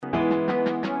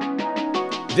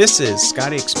This is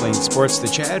Scotty Explains Sports to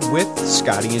Chad with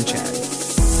Scotty and Chad.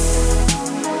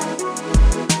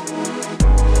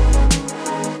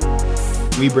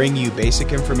 We bring you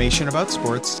basic information about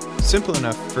sports, simple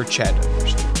enough for Chad to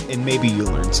understand, and maybe you'll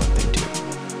learn something too.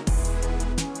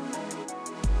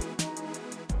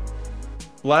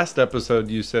 Last episode,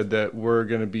 you said that we're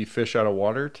going to be fish out of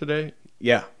water today.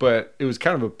 Yeah. But it was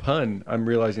kind of a pun, I'm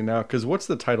realizing now, because what's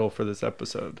the title for this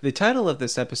episode? The title of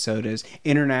this episode is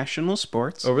International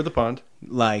Sports. Over the pond.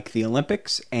 Like the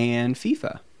Olympics and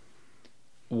FIFA.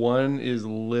 One is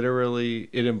literally,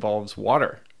 it involves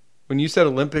water. When you said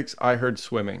Olympics, I heard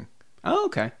swimming. Oh,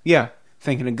 okay. Yeah.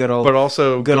 Thinking of good old But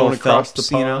also good going old across Phelps,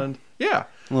 the pond. You know? Yeah.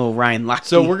 A little Ryan Lochte.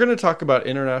 So we're going to talk about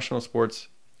international sports.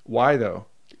 Why, though?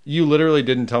 You literally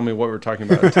didn't tell me what we're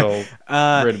talking about until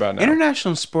right about now.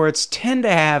 International sports tend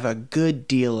to have a good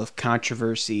deal of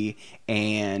controversy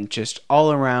and just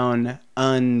all around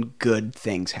ungood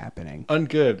things happening.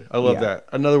 Ungood. I love that.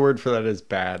 Another word for that is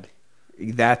bad.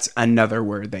 That's another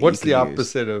word that What's you can the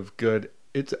opposite of good?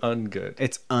 It's ungood.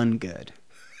 It's ungood.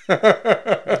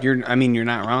 You're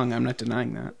not wrong. I'm not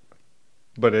denying that.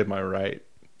 But am I right?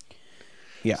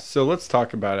 Yeah. So let's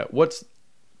talk about it. What's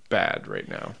bad right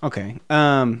now? Okay.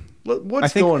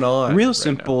 What's going on? Real right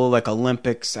simple, now? like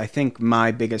Olympics. I think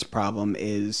my biggest problem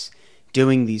is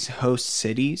doing these host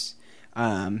cities.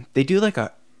 They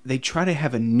try to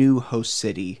have a new host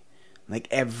city like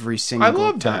every single time. I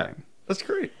love that. That's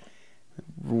great.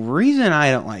 Reason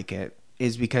I don't like it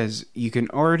is because you can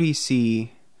already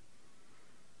see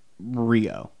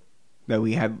Rio that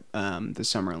we had the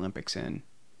Summer Olympics in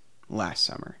last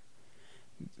summer.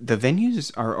 The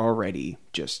venues are already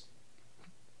just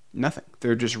nothing.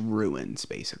 They're just ruins,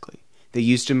 basically. They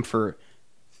used them for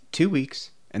 2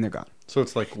 weeks, and they're gone. So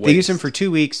it's like waste. They used them for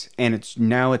 2 weeks, and it's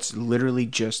literally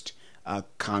just a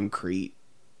concrete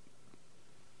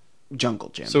jungle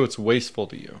gym. So it's wasteful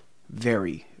to you.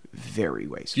 Very, very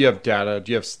wasteful. Do you have data?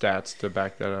 Do you have stats to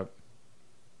back that up?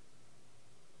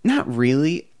 Not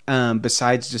really.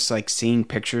 Besides just like seeing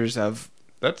pictures of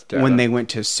That's data. when they went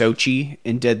to Sochi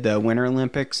and did the Winter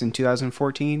Olympics in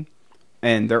 2014,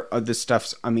 and the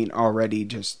stuff's already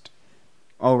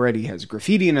has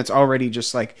graffiti, and it's already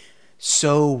just like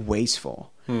so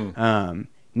wasteful.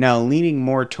 Now leaning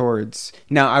more towards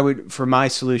for my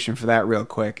solution for that real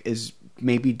quick is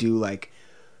maybe do like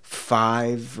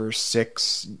 5 or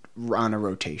 6 on a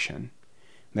rotation.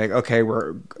 Like, okay,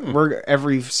 we're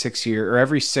every 6 year or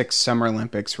every 6 Summer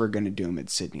Olympics we're going to do them in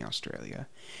Sydney, Australia.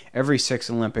 Every 6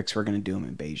 Olympics we're going to do them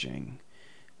in Beijing,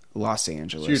 Los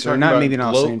Angeles, or not maybe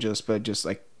not Los Angeles, but just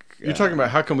like you're talking about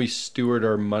how can we steward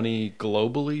our money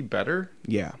globally better?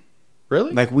 Yeah,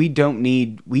 really. Like we don't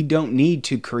need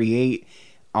to create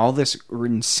all this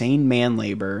insane man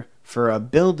labor for a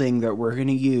building that we're going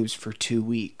to use for 2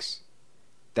 weeks.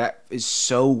 That is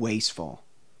so wasteful.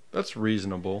 That's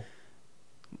reasonable.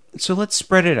 So let's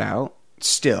spread it out.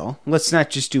 Still, let's not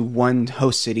just do one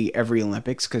host city every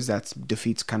Olympics because that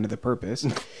defeats kind of the purpose.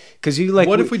 Because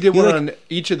what if we did one on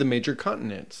each of the major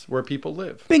continents where people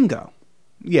live? Bingo.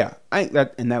 Yeah,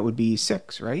 that would be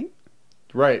 6, right?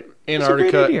 Right.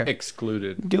 Antarctica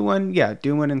excluded. Do one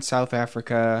in South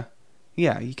Africa.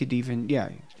 Yeah, you could even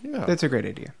that's a great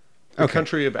idea. The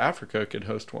country of Africa could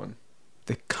host one.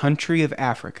 The country of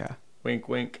Africa. Wink,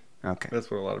 wink. Okay.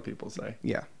 That's what a lot of people say.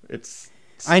 Yeah. I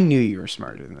I knew you were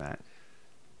smarter than that.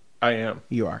 I am.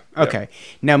 You are. Okay. Yep.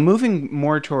 Now, moving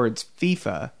more towards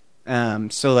FIFA.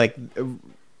 So, like,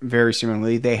 very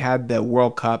similarly, they had the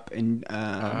World Cup in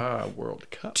World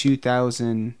Cup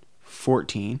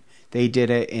 2014. They did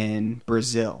it in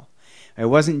Brazil. It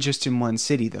wasn't just in one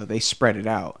city, though. They spread it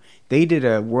out. They did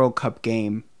a World Cup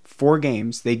game, 4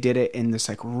 games. They did it in this,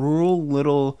 like, rural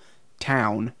little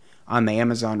town on the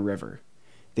Amazon River.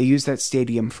 They used that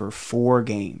stadium for 4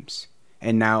 games.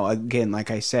 And now, again,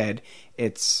 like I said,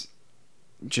 it's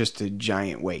just a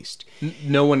giant waste.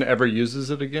 No one ever uses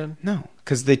it again? No,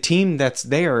 because the team that's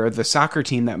there, or the soccer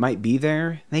team that might be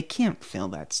there, they can't fill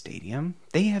that stadium.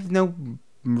 They have no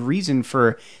reason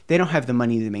they don't have the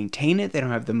money to maintain it. They don't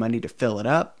have the money to fill it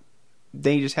up.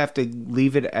 They just have to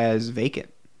leave it as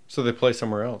vacant. So they play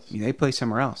somewhere else? They play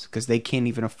somewhere else because they can't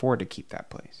even afford to keep that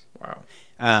place. Wow.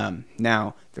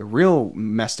 Now, the real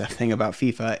messed up thing about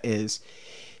FIFA is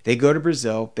they go to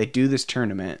Brazil, they do this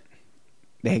tournament,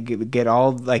 they get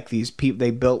all like these people,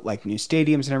 they built like new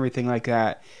stadiums and everything like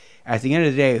that. At the end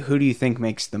of the day, who do you think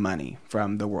makes the money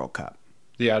from the World Cup?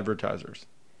 The advertisers.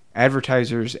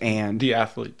 Advertisers and the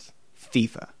athletes.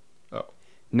 FIFA. Oh.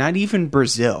 Not even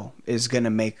Brazil is going to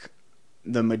make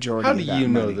the majority of that money. How do you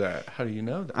know that? How do you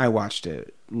know that? I watched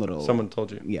it little. Someone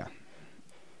told you? Yeah.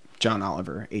 John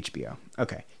Oliver, HBO.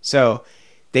 Okay. So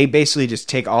They basically just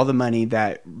take all the money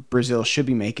that Brazil should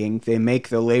be making. They make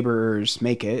the laborers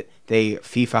make it.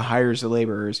 FIFA hires the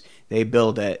laborers. They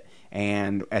build it.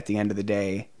 And at the end of the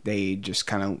day, they just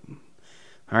kind of,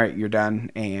 all right, you're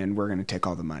done, and we're going to take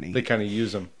all the money. They kind of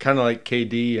use them. Kind of like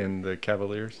KD and the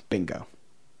Cavaliers. Bingo.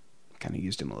 Kind of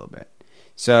used him a little bit.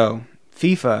 So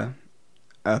FIFA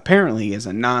apparently is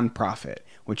a non-profit,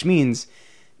 which means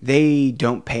they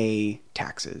don't pay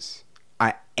taxes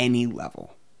at any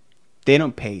level. They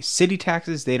don't pay city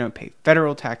taxes. They don't pay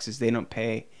federal taxes. They don't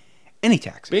pay any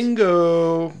taxes.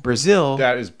 Bingo. Brazil.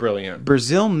 That is brilliant.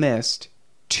 Brazil missed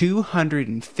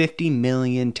 $250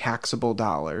 million taxable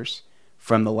dollars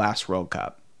from the last World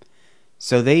Cup.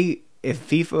 So if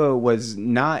FIFA was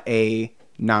not a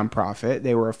non-profit,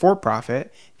 they were a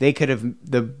for-profit,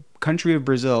 the country of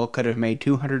Brazil could have made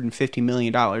 $250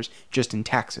 million just in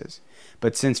taxes.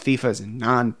 But since FIFA is a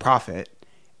non-profit,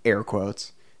 air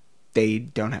quotes, they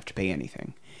don't have to pay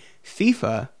anything.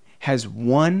 FIFA has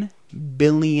 $1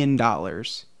 billion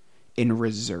in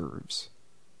reserves.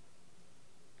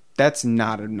 That's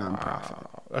not a non-profit.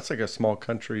 Wow. That's like a small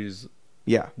country's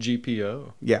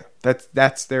GPO. Yeah,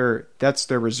 that's their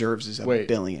reserves is $1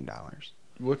 billion.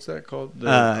 What's that called?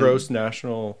 The gross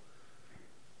national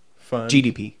fund?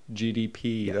 GDP.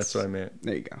 GDP. Yes. That's what I meant.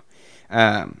 There you go.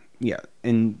 Yeah,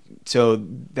 and so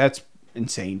that's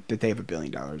insane that they have $1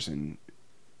 billion in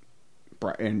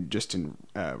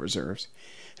reserves.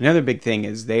 Another big thing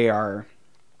is they are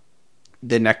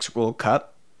the next World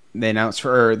Cup. They announced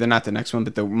they're not the next one,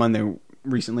 but the one they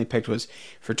recently picked was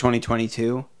for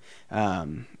 2022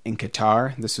 in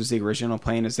Qatar. This was the original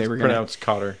plan, as they were going to pronounce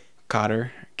Qatar,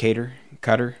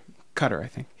 I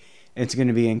think. It's going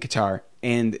to be in Qatar,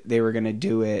 and they were going to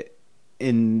do it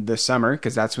in the summer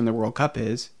because that's when the World Cup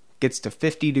is. Gets to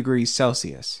 50 degrees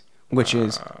Celsius, which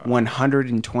is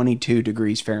 122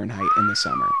 degrees Fahrenheit in the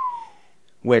summer.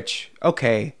 Which,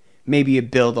 okay, maybe you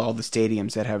build all the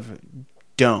stadiums that have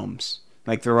domes,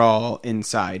 like they're all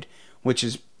inside, which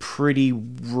is pretty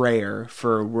rare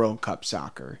for World Cup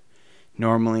soccer.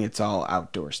 Normally it's all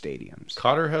outdoor stadiums.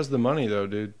 Qatar has the money though,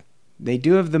 dude. They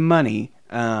do have the money,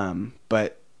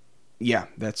 but yeah,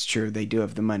 that's true. They do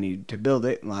have the money to build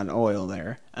it. A lot of oil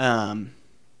there. Then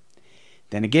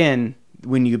again,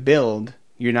 when you build,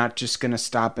 you're not just going to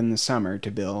stop in the summer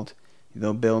to build.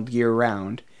 They'll build year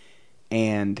round.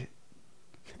 And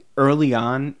early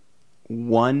on,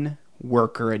 1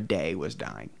 worker a day was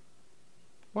dying.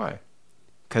 Why?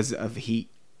 Because of heat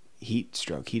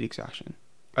stroke, heat exhaustion.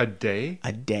 A day?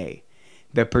 A day.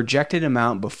 The projected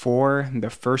amount before the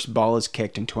first ball is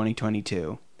kicked in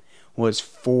 2022 was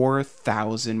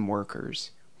 4,000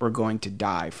 workers were going to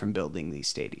die from building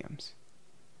these stadiums.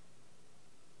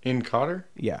 In Qatar?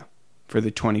 Yeah. For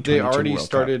the 2022 World Cup. They already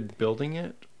started building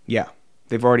it? Yeah.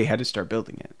 They've already had to start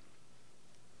building it.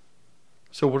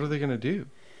 So what are they going to do?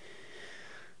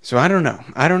 So I don't know.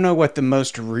 I don't know what the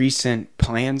most recent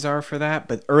plans are for that,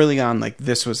 but early on, like,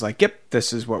 this was like, yep,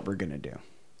 this is what we're going to do.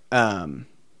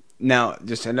 Now,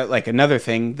 just another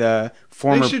thing, the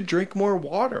former... They should drink more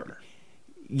water.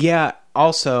 Yeah.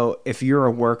 Also, if you're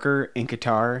a worker in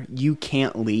Qatar, you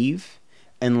can't leave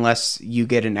unless you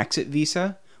get an exit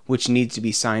visa, which needs to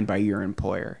be signed by your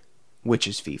employer, which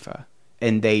is FIFA.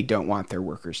 And they don't want their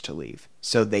workers to leave.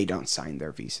 So they don't sign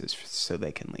their visas so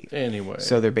they can leave. Anyway.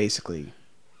 So they're basically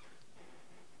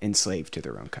enslaved to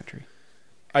their own country.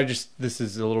 This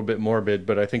is a little bit morbid,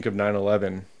 but I think of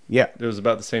 9/11. Yeah. There was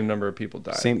about the same number of people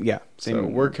died. Same. So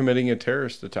we're committing a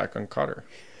terrorist attack on Qatar.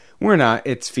 We're not.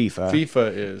 It's FIFA.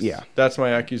 FIFA is. Yeah. That's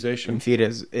my accusation. And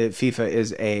FIFA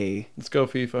is a... Let's go,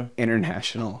 FIFA.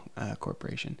 International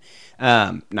corporation.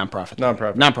 Non-profit.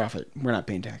 Non-profit. We're not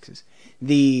paying taxes.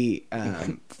 The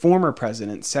former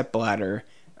president, Sepp Blatter,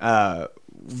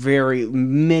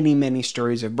 many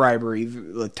stories of bribery,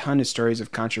 a ton of stories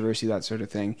of controversy, that sort of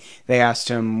thing. They asked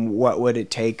him what would it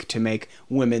take to make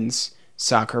women's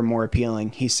soccer more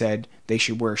appealing. He said they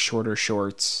should wear shorter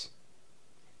shorts.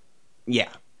 Yeah.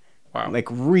 Wow. Like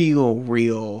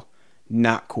real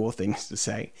not cool things to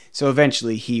say. So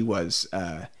eventually he was,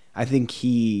 I think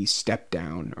he stepped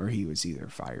down or he was either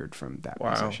fired from that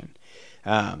position.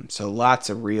 So lots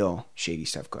of real shady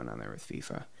stuff going on there with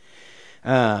FIFA.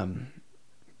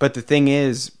 But the thing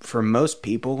is, for most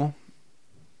people,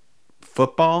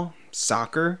 football,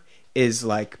 soccer is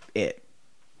like it.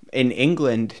 In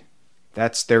England,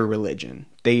 that's their religion.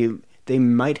 They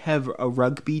might have a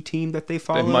rugby team that they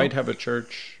follow. They might have a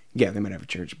church. Yeah, they might have a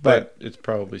church. But it's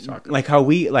probably soccer. Like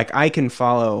I can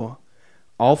follow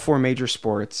all 4 major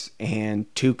sports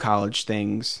and 2 college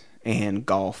things and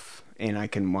golf, and I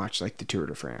can watch like the Tour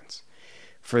de France.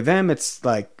 For them, it's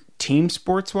like team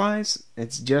sports wise,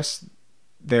 it's just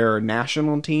their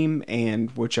national team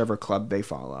and whichever club they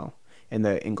follow in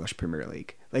the English Premier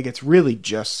League. Like, it's really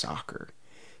just soccer.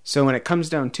 So when it comes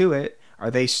down to it,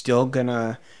 are they still going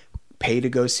to pay to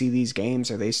go see these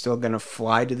games? Are they still going to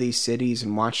fly to these cities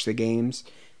and watch the games?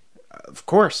 Of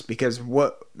course, because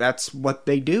that's what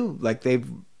they do. Like,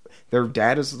 their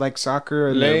dad is like soccer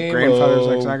and their grandfather's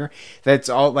like soccer. That's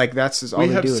all. Like, that's all we they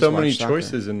do. We have is so watch many soccer.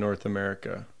 choices in North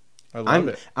America. I love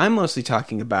it. I'm mostly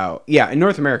talking about in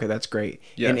North America. That's great.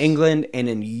 Yes. In England and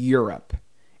in Europe,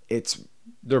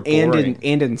 they're boring.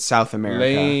 and in South America.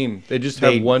 Lame. They just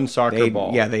have one soccer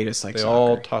ball. Yeah, they just like they soccer.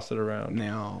 all toss it around. And they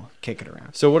all kick it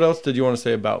around. So what else did you want to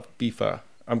say about FIFA?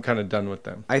 I'm kind of done with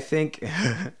them. I think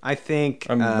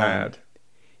I'm mad.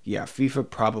 Yeah, FIFA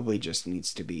probably just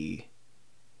needs to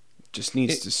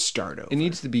start over. It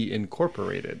needs to be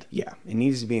incorporated. Yeah, it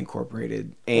needs to be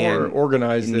incorporated and or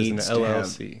organized as an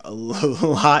LLC. A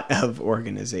lot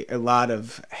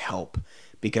of help,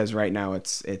 because right now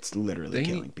it's literally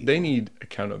killing people. They need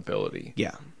accountability.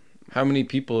 Yeah. How many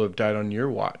people have died on your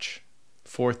watch?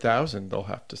 4,000, they'll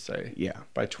have to say. Yeah.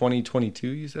 By 2022,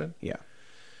 you said? Yeah.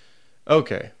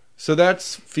 Okay. So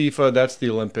that's FIFA, that's the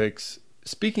Olympics.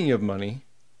 Speaking of money,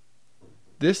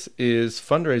 this is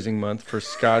fundraising month for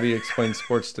Scotty Explains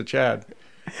Sports to Chad.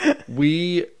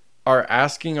 We are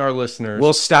asking our listeners...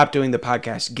 We'll stop doing the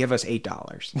podcast. Give us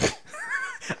 $8.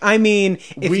 I mean,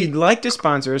 if you'd like to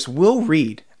sponsor us, we'll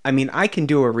read. I mean, I can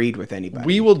do a read with anybody.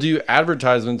 We will do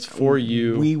advertisements for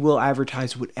you. We will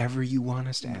advertise whatever you want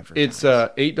us to advertise. It's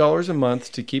 $8 a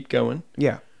month to keep going.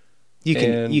 Yeah. You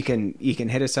can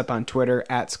hit us up on Twitter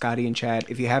at Scotty and Chad.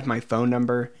 If you have my phone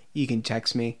number, you can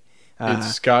text me.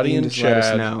 It's Scotty and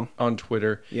Chad on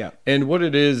Twitter. Yeah. And what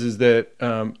it is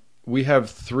that we have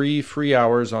 3 free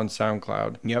hours on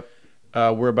SoundCloud. Yep.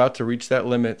 We're about to reach that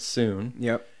limit soon.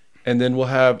 Yep. And then we'll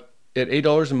have, at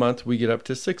 $8 a month, we get up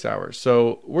to 6 hours.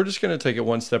 So we're just going to take it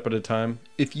one step at a time.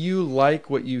 If you like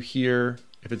what you hear,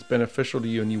 if it's beneficial to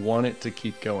you and you want it to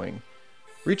keep going,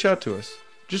 reach out to us.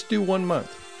 Just do 1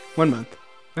 month. 1 month.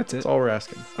 That's it. That's all we're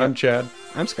asking. Yep. I'm Chad.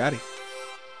 I'm Scotty.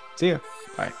 See ya.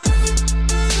 Bye.